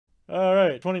All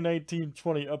right,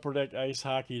 2019-20 Upper Deck Ice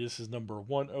Hockey. This is number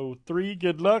 103.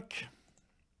 Good luck.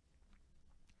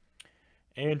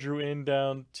 Andrew in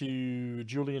down to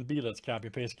Julian B. Let's copy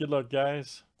and paste. Good luck,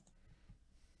 guys.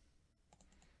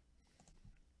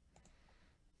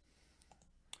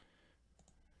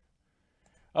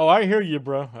 Oh, I hear you,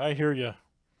 bro. I hear you.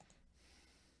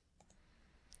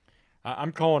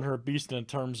 I'm calling her a beast in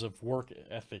terms of work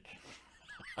ethic.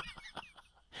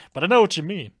 But I know what you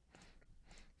mean.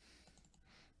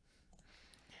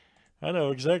 I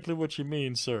know exactly what you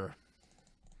mean, sir.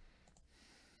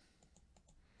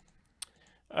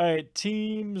 All right,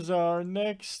 teams are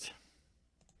next.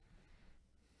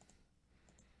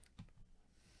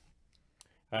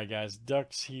 All right, guys.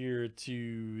 Ducks here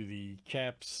to the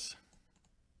Caps.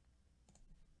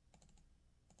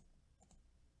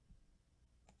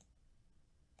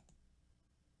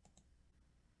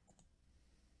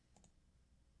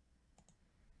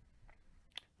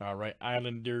 All right,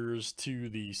 Islanders to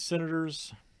the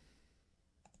Senators.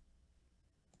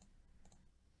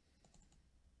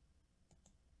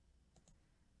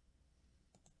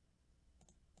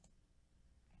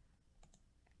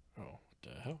 Oh, what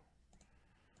the hell?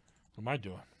 What am I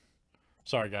doing?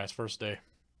 Sorry, guys, first day.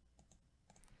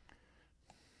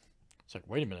 It's like,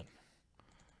 wait a minute.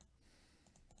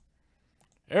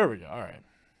 There we go. All right.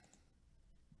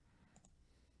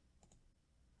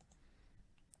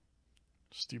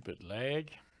 Stupid lag.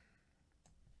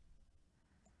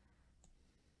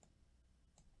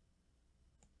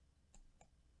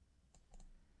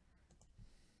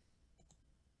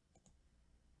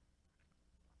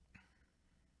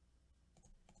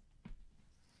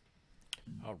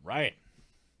 All right.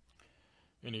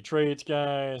 Any trades,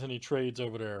 guys? Any trades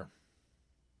over there?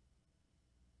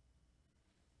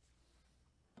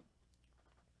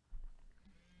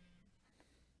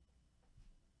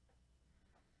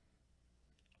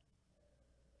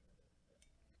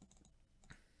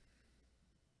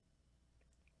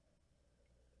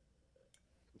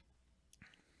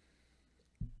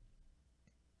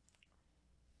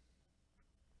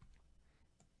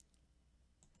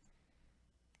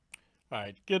 All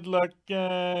right. Good luck,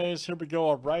 guys. Here we go.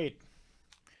 All right.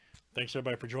 Thanks,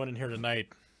 everybody, for joining here tonight.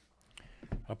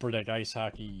 Upper Deck Ice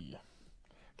Hockey.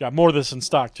 Got more of this in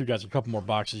stock, too, guys. A couple more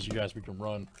boxes you guys we can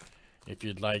run if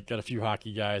you'd like. Got a few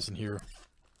hockey guys in here.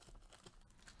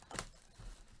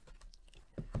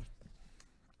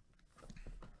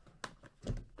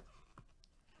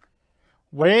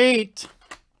 Wait.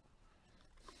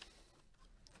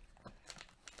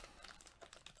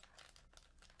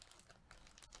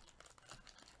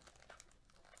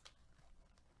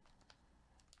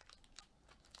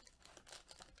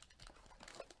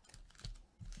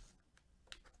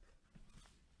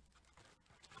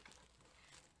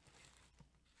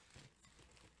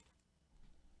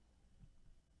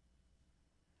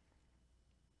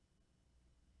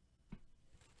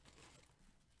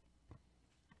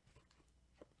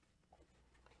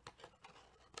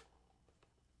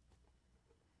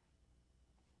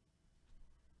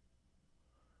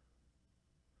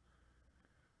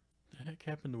 What the heck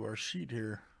happened to our sheet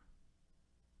here?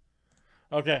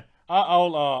 Okay.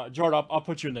 I'll Jordan, I'll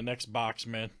put you in the next box,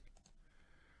 man.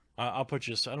 I'll put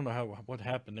you. I don't know what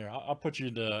happened there. I'll put you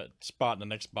in the spot in the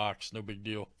next box. No big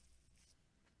deal.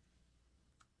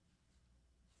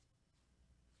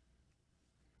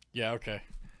 Yeah. Okay.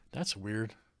 That's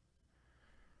weird.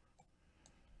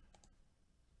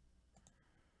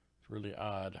 It's really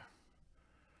odd.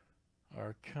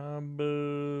 Our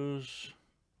combos.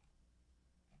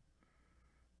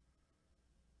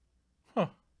 Huh.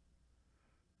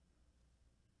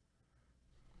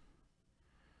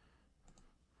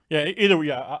 Yeah. Either way,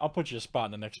 yeah. I'll put you a spot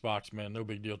in the next box, man. No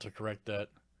big deal to correct that.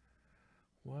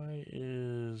 Why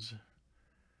is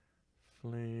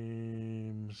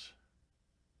Flames?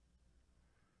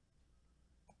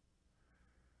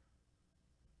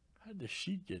 How did the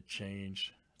sheet get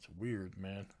changed? It's weird,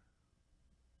 man.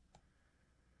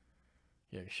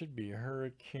 Yeah, it should be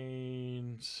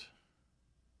Hurricanes.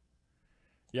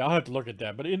 Yeah, I'll have to look at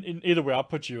that. But in either way, I'll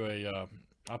put you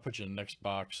I'll put you in the next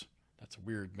box. That's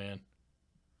weird, man.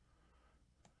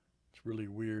 It's really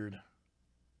weird.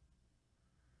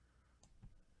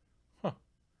 Huh.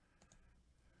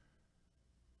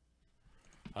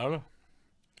 I don't know.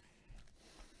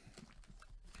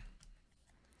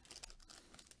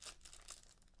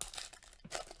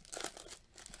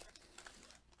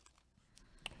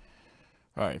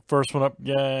 All right, first one up,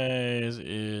 guys,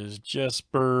 is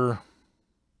Jesper.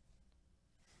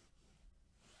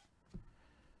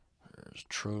 There's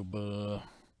Trouba.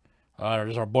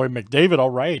 There's our boy McDavid. All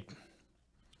right.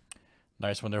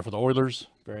 Nice one there for the Oilers.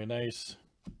 Very nice.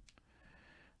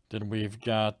 Then we've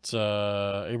got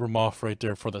Abramoff right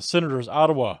there for the Senators,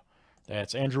 Ottawa.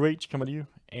 That's Andrew H. coming to you.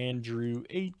 Andrew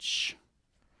H.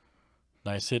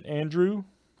 Nice hit, Andrew.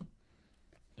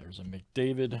 There's a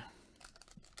McDavid.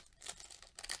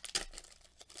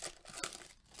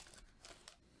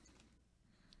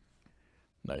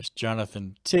 Nice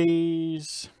Jonathan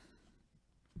Tays.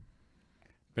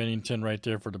 Bennington right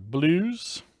there for the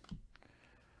Blues.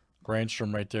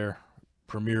 Grandstrom right there.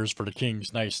 Premiers for the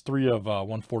Kings. Nice. 3 of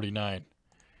 149.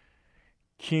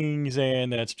 Kings,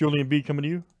 and that's Julian B. coming to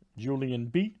you. Julian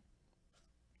B.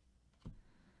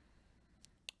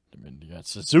 Then you got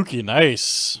Suzuki.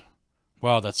 Nice.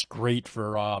 Wow, that's great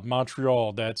for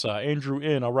Montreal. That's Andrew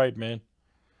N. All right, man.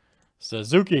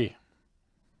 Suzuki.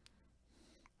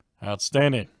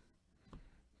 Outstanding.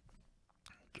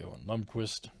 Going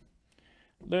Lundqvist.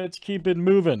 Let's keep it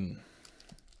moving.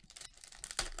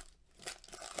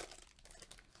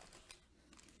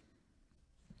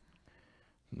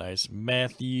 Nice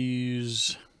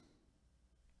Matthews.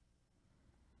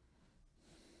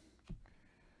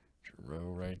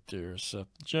 Giroux right there. Seth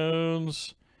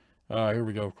Jones. Here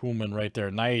we go. Kuhlman right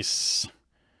there. Nice.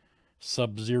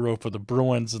 Sub-Zero for the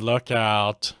Bruins. Look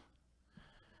out.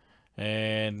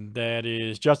 And that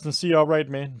is Justin C. All right,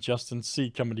 man. Justin C.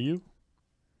 coming to you.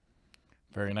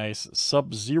 Very nice.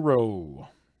 Sub-Zero.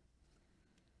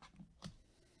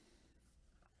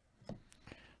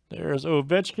 There's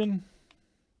Ovechkin.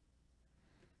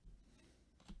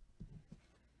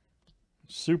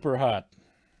 Super hot.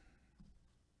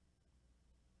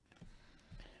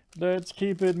 Let's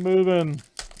keep it moving.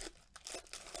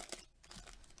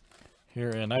 Here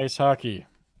in ice hockey.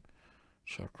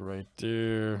 Chuck right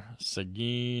there.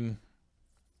 Seguin.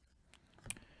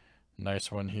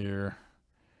 Nice one here.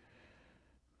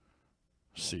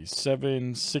 Let's see,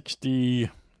 760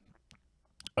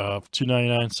 of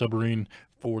 299 submarine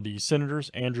for the Senators.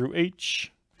 Andrew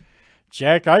H.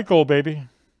 Jack Eichel, baby.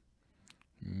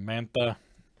 Mantha.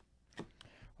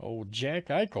 Oh, Jack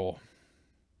Eichel.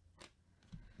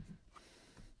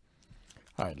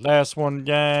 All right, last one,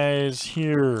 guys,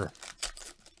 here.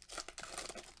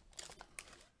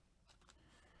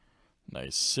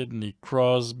 Nice Sidney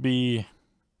Crosby.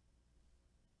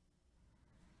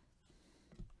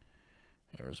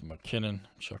 There's McKinnon.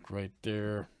 Chuck right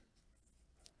there.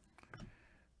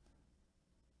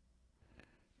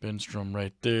 Benstrom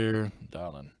right there.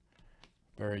 Dallin.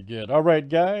 Very good. All right,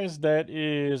 guys. That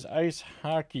is Ice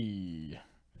Hockey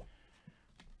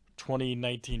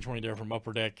 2019-20 there from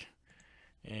Upper Deck.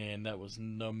 And that was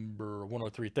number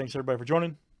 103. Thanks, everybody, for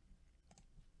joining.